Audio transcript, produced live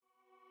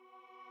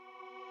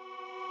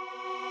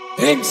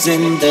एक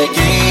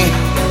जिंदगी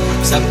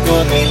सबको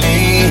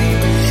मिली,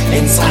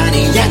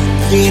 इंसानियत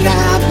की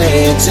राह पे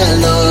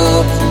चलो,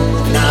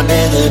 ना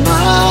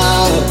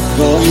भेदभाव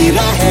कोई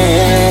रहे,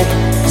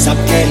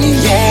 सबके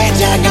लिए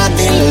जगह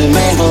दिल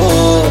में हो.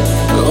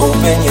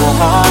 Open your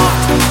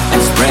heart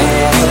and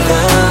spread your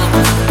love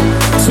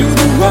to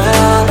the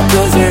world,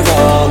 'cause we're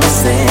all the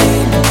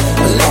same.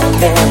 Let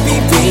there be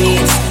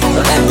peace,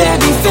 let there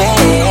be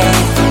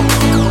faith.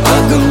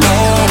 अगर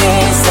मेरे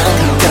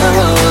संग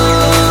हो.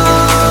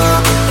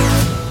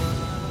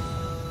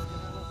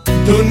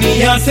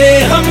 दुनिया से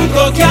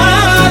हमको क्या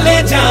ले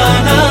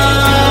जाना,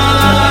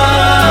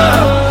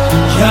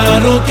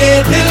 यारों के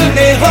दिल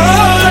में हो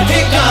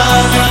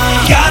ठिकाना.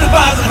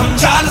 यारबाज हम,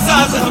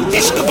 चालसाज हम,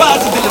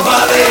 इश्कबाज दिल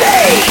वाले,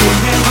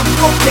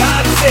 हमको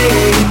प्यार से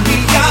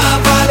इंडिया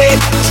वाले,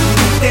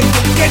 छूते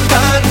दिल के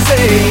टान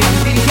से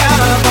इंडिया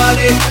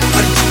वाले.